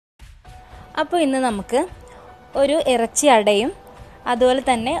അപ്പോൾ ഇന്ന് നമുക്ക് ഒരു ഇറച്ചി അടയും അതുപോലെ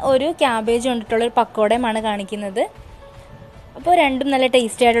തന്നെ ഒരു ക്യാബേജ് കൊണ്ടിട്ടുള്ള ഒരു പക്കോടയുമാണ് കാണിക്കുന്നത്. അപ്പോൾ രണ്ടും നല്ല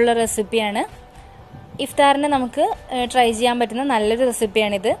ടേസ്റ്റി ആയിട്ടുള്ള റെസിപ്പിയാണ്. ഇഫ്താറിന് നമുക്ക് ട്രൈ ചെയ്യാൻ പറ്റുന്ന നല്ലൊരു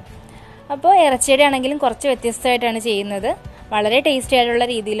റെസിപ്പിയാണിത്. അപ്പോൾ ഇറച്ചിയുടെ ആണെങ്കിലും കുറച്ച് വ്യത്യസ്തമായിട്ടാണ് ചെയ്യുന്നത്. വളരെ ടേസ്റ്റി ആയിട്ടുള്ള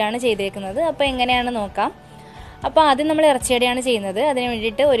രീതിയിലാണ് ചെയ്തേക്കുന്നത്. അപ്പോൾ എങ്ങനെയാണ് നോക്കാം. അപ്പോൾ ആദ്യം നമ്മൾ ഇറച്ചിയുടെയാണ് ചെയ്യുന്നത്. അതിന്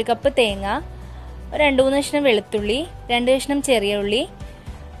വേണ്ടിയിട്ട് 1 കപ്പ് തേങ്ങ, 2-3 കഷ്ണം വെളുത്തുള്ളി, 2 കഷ്ണം ചെറിയ ഉള്ളി,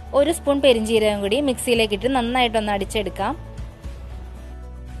 1 സ്പൂൺ പെരിഞ്ചീരകം കൂടി മിക്സിയിലേക്കിട്ട് നന്നായിട്ടൊന്ന് അടിച്ചെടുക്കാം.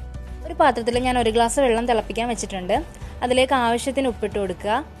 ഒരു പാത്രത്തിൽ ഞാൻ 1 ഗ്ലാസ് വെള്ളം തിളപ്പിക്കാൻ വെച്ചിട്ടുണ്ട്. അതിലേക്ക് ആവശ്യത്തിന് ഉപ്പിട്ട്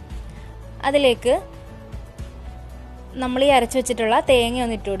കൊടുക്കുക. അതിലേക്ക് നമ്മൾ ഈ അരച്ചു വെച്ചിട്ടുള്ള തേങ്ങ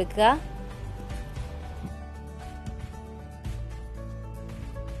ഒന്ന് ഇട്ട് കൊടുക്കുക.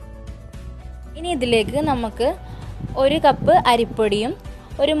 ഇനി ഇതിലേക്ക് നമുക്ക് 1 കപ്പ് അരിപ്പൊടിയും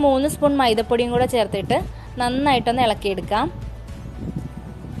 3 സ്പൂൺ മൈദപ്പൊടിയും കൂടെ ചേർത്തിട്ട് നന്നായിട്ടൊന്ന് ഇളക്കിയെടുക്കാം.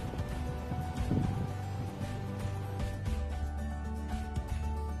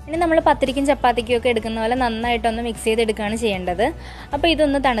 ഇനി നമ്മൾ പത്തിരിക്കും ചപ്പാത്തിക്കും ഒക്കെ എടുക്കുന്ന പോലെ നന്നായിട്ടൊന്ന് മിക്സ് ചെയ്തെടുക്കുകയാണ് ചെയ്യേണ്ടത്. അപ്പോൾ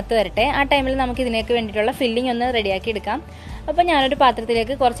ഇതൊന്ന് തണുത്ത് വരട്ടെ. ആ ടൈമിൽ നമുക്ക് ഇതിലേക്ക് വേണ്ടിയിട്ടുള്ള ഫില്ലിംഗ് ഒന്ന് റെഡിയാക്കി എടുക്കാം. അപ്പോൾ ഞാനൊരു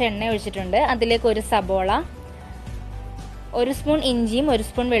പാത്രത്തിലേക്ക് കുറച്ച് എണ്ണ ഒഴിച്ചിട്ടുണ്ട്. അതിലേക്ക് 1 സബോള, 1 സ്പൂൺ ഇഞ്ചിയും 1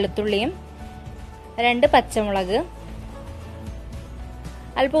 സ്പൂൺ വെളുത്തുള്ളിയും, 2 പച്ചമുളക്,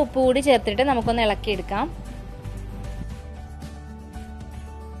 അല്പം ഉപ്പ് കൂടി ചേർത്തിട്ട് നമുക്കൊന്ന് ഇളക്കിയെടുക്കാം.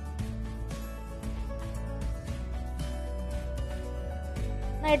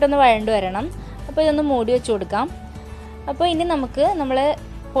 നന്നായിട്ടൊന്ന് വഴണ്ടു വരണം. അപ്പോൾ ഇതൊന്ന് മൂടി വെച്ച് കൊടുക്കാം. അപ്പോൾ ഇനി നമുക്ക് നമ്മൾ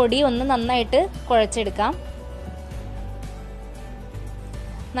പൊടി ഒന്ന് നന്നായിട്ട് കുഴച്ചെടുക്കാം.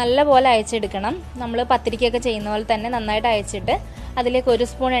 നല്ലപോലെ അയച്ചെടുക്കണം. നമ്മൾ പത്തിരിക്കൊക്കെ ചെയ്യുന്ന പോലെ തന്നെ നന്നായിട്ട് അയച്ചിട്ട് അതിലേക്ക് 1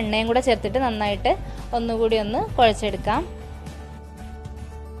 സ്പൂൺ എണ്ണയും കൂടെ ചേർത്തിട്ട് നന്നായിട്ട് ഒന്നുകൂടി ഒന്ന് കുഴച്ചെടുക്കാം.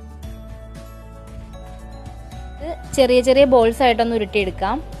 ചെറിയ ചെറിയ ബോൾസ് ആയിട്ടൊന്ന്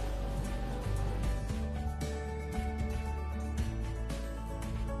ഉരുട്ടിയെടുക്കാം.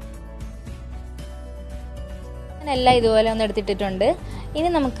 എല്ലാം ഇതുപോലെ ഒന്ന് എടുത്തിട്ടിട്ടുണ്ട്. ഇനി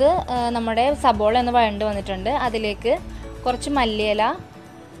നമുക്ക് നമ്മുടെ സബോള ഒന്ന് വഴണ്ട് വന്നിട്ടുണ്ട്. അതിലേക്ക് കുറച്ച് മല്ലിയില,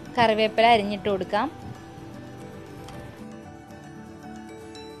 കറിവേപ്പില അരിഞ്ഞിട്ട് കൊടുക്കാം.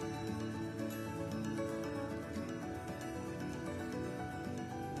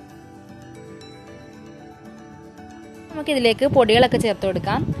 നമുക്കിതിലേക്ക് പൊടികളൊക്കെ ചേർത്ത്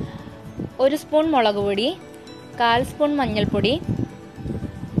കൊടുക്കാം. 1 സ്പൂൺ മുളക് പൊടി, 1/4 സ്പൂൺ മഞ്ഞൾപ്പൊടി,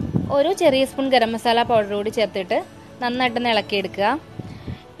 1 ചെറിയ സ്പൂൺ ഗരം മസാല പൗഡർ കൂടി ചേർത്തിട്ട് നന്നായിട്ടൊന്ന് ഇളക്കിയെടുക്കുക.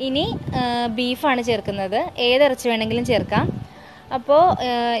 ഇനി ബീഫാണ് ചേർക്കുന്നത്. ഏത് ഇറച്ചി വേണമെങ്കിലും ചേർക്കാം. അപ്പോൾ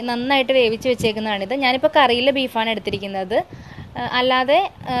നന്നായിട്ട് വേവിച്ച് വെച്ചേക്കുന്നതാണിത്. ഞാനിപ്പോൾ കറിയിലെ ബീഫാണ് എടുത്തിരിക്കുന്നത്. അല്ലാതെ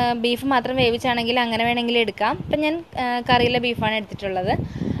ബീഫ് മാത്രം വേവിച്ചാണെങ്കിൽ അങ്ങനെ വേണമെങ്കിലും എടുക്കാം. ഇപ്പം ഞാൻ കറിയിലെ ബീഫാണ് എടുത്തിട്ടുള്ളത്.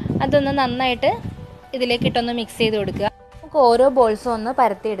 അതൊന്ന് നന്നായിട്ട് ഇതിലേക്ക് ഇട്ടൊന്ന് മിക്സ് ചെയ്ത് കൊടുക്കുക. നമുക്ക് ഓരോ ബോൾസും ഒന്ന്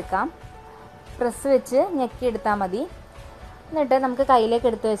പരത്തിയെടുക്കാം. പ്രസ് വെച്ച് ഞെക്കിയെടുത്താൽ മതി. എന്നിട്ട് നമുക്ക് കയ്യിലേക്ക്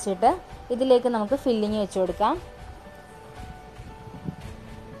എടുത്ത് വെച്ചിട്ട് ഇതിലേക്ക് നമുക്ക് ഫില്ലിങ് വെച്ച് കൊടുക്കാം.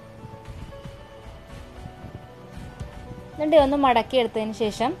 എന്നിട്ട് ഒന്ന് മടക്കി എടുത്തതിന്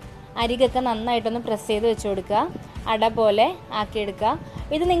ശേഷം അരികൊക്കെ നന്നായിട്ടൊന്ന് പ്രസ് ചെയ്ത് വെച്ച് കൊടുക്കുക. അട പോലെ ആക്കിയെടുക്കുക.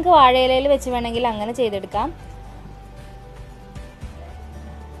 ഇത് നിങ്ങൾക്ക് വാഴയിലയിൽ വെച്ച് വേണമെങ്കിൽ അങ്ങനെ ചെയ്തെടുക്കാം.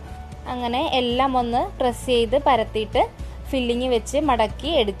 അങ്ങനെ എല്ലാം ഒന്ന് പ്രസ് ചെയ്ത് പരത്തിയിട്ട് ഫില്ലിങ് വെച്ച്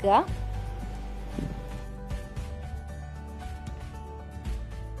മടക്കി എടുക്കുക.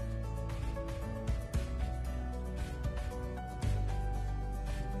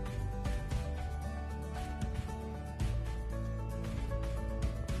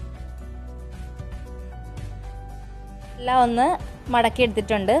 എല്ലാം ഒന്ന് മടക്കി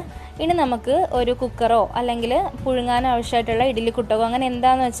എടുത്തിട്ടുണ്ട്. ഇനി നമുക്ക് ഒരു കുക്കറോ അല്ലെങ്കിൽ പുഴുങ്ങാൻ ആവശ്യമായിട്ടുള്ള ഇഡ്ഡലി കുട്ടകോ അങ്ങനെ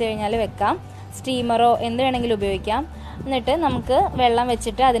എന്താണെന്ന് വെച്ച് കഴിഞ്ഞാൽ വെക്കാം. സ്റ്റീമറോ എന്ത് വേണമെങ്കിലും ഉപയോഗിക്കാം. എന്നിട്ട് നമുക്ക് വെള്ളം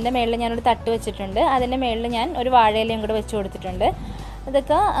വെച്ചിട്ട് അതിൻ്റെ മുകളിൽ ഞാനൊരു തട്ട് വെച്ചിട്ടുണ്ട്. അതിൻ്റെ മുകളിൽ ഞാൻ ഒരു വാഴയിലയും കൂടെ വെച്ച് കൊടുത്തിട്ടുണ്ട്.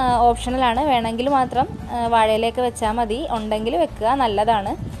 ഇതൊക്കെ ഓപ്ഷണലാണ്. വേണമെങ്കിൽ മാത്രം വാഴയിലയൊക്കെ വെച്ചാൽ മതി. ഉണ്ടെങ്കിൽ വെക്കുക,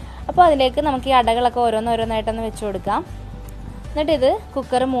 നല്ലതാണ്. അപ്പോൾ അതിലേക്ക് നമുക്ക് ഈ അടകളൊക്കെ ഓരോന്നോരോന്നായിട്ടൊന്ന് വെച്ച് കൊടുക്കാം. എന്നിട്ട് ഇത്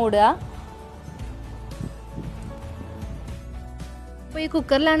കുക്കർ മൂടുക. അപ്പോൾ ഈ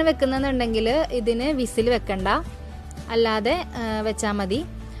കുക്കറിലാണ് വെക്കുന്നതെന്നുണ്ടെങ്കിൽ ഇതിന് വിസിൽ വെക്കണ്ട, അല്ലാതെ വെച്ചാൽ മതി.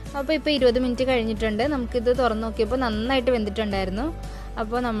 അപ്പോൾ ഇപ്പോൾ 20 മിനിറ്റ് കഴിഞ്ഞിട്ടുണ്ട്. നമുക്കിത് തുറന്ന് നോക്കിയപ്പോൾ നന്നായിട്ട് വെന്തിട്ടുണ്ടായിരുന്നു.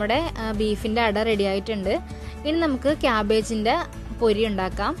 അപ്പോൾ നമ്മുടെ ബീഫിൻ്റെ അട റെഡി ആയിട്ടുണ്ട്. ഇനി നമുക്ക് ക്യാബേജിൻ്റെ പൊരി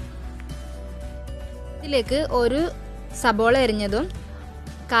ഉണ്ടാക്കാം. ഇതിലേക്ക് 1 സബോള എരിഞ്ഞതും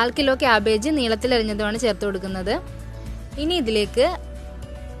 1/4 കിലോ ക്യാബേജ് നീളത്തിൽ എരിഞ്ഞതുമാണ് ചേർത്ത് കൊടുക്കുന്നത്. ഇനി ഇതിലേക്ക്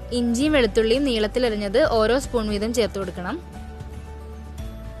ഇഞ്ചിയും വെളുത്തുള്ളിയും നീളത്തിൽ എരിഞ്ഞത് ഓരോ സ്പൂൺ വീതം ചേർത്ത് കൊടുക്കണം.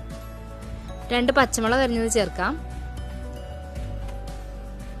 2 പച്ചമുളക് അരിഞ്ഞത് ചേർക്കാം.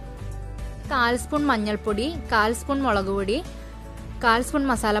 1/4 സ്പൂൺ മഞ്ഞൾപ്പൊടി, 1/4 സ്പൂൺ മുളക് പൊടി, 1/4 സ്പൂൺ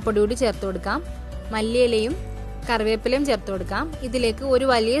മസാലപ്പൊടി കൂടി ചേർത്ത് കൊടുക്കാം. മല്ലിയിലയും കറിവേപ്പിലയും ചേർത്ത് കൊടുക്കാം. ഇതിലേക്ക് ഒരു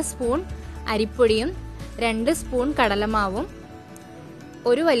വലിയ സ്പൂൺ അരിപ്പൊടിയും 2 സ്പൂൺ കടലമാവും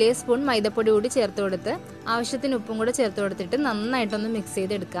 1 വലിയ സ്പൂൺ മൈദപ്പൊടി കൂടി ചേർത്ത് കൊടുത്ത് ആവശ്യത്തിന് ഉപ്പും കൂടെ ചേർത്ത് കൊടുത്തിട്ട് നന്നായിട്ടൊന്ന് മിക്സ്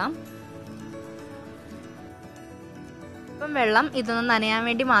ചെയ്തെടുക്കാം. ഇപ്പം വെള്ളം ഇതൊന്ന് നനയാൻ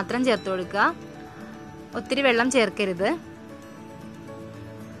വേണ്ടി മാത്രം ചേർത്ത് കൊടുക്കുക. ഒത്തിരി വെള്ളം ചേർക്കരുത്.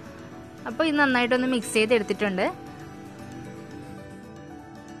 അപ്പോൾ ഇത് നന്നായിട്ടൊന്ന് മിക്സ് ചെയ്തെടുത്തിട്ടുണ്ട്.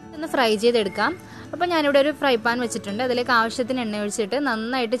 ഒന്ന് ഫ്രൈ ചെയ്തെടുക്കാം. അപ്പോൾ ഞാനിവിടെ ഒരു ഫ്രൈ പാൻ വെച്ചിട്ടുണ്ട്. അതിലേക്ക് ആവശ്യത്തിന് എണ്ണ ഒഴിച്ചിട്ട്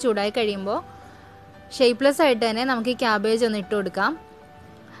നന്നായിട്ട് ചൂടായി കഴിയുമ്പോൾ ഷേപ്പ്ലെസ് ആയിട്ട് തന്നെ നമുക്ക് ഈ ക്യാബേജ് ഒന്ന് ഇട്ട് കൊടുക്കാം.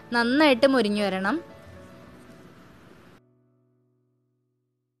 നന്നായിട്ട് മുരിഞ്ഞു വരണം.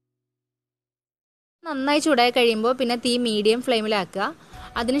 നന്നായി ചൂടായി കഴിയുമ്പോൾ പിന്നെ തീ മീഡിയം ഫ്ലെയിമിലാക്കുക.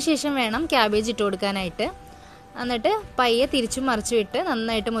 അതിനുശേഷം വേണം ക്യാബേജ് ഇട്ട് കൊടുക്കാനായിട്ട്. എന്നിട്ട് പയ്യെ തിരിച്ചും മറിച്ചും ഇട്ട്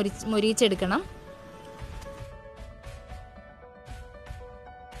നന്നായിട്ട് മുരിച്ചെടുക്കണം.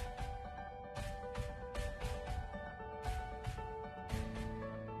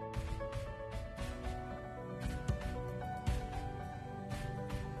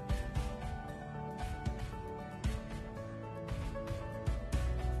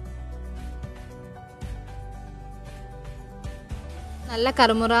 നല്ല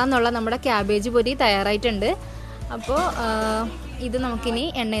കറുമുറ എന്നുള്ള നമ്മുടെ ക്യാബേജ് പൊരി തയ്യാറായിട്ടുണ്ട്. അപ്പോൾ ഇത് നമുക്കിനി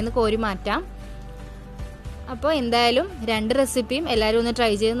എണ്ണയിൽ നിന്ന് കോരി മാറ്റാം. അപ്പോൾ എന്തായാലും 2 റെസിപ്പിയും എല്ലാവരും ഒന്ന്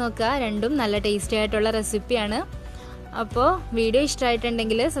ട്രൈ ചെയ്ത് നോക്കുക. രണ്ടും നല്ല ടേസ്റ്റി ആയിട്ടുള്ള റെസിപ്പിയാണ്. അപ്പോൾ വീഡിയോ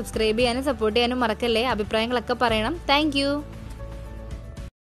ഇഷ്ടമായിട്ടുണ്ടെങ്കിൽ സബ്സ്ക്രൈബ് ചെയ്യാനും സപ്പോർട്ട് ചെയ്യാനും മറക്കല്ലേ. അഭിപ്രായങ്ങളൊക്കെ പറയണം. താങ്ക്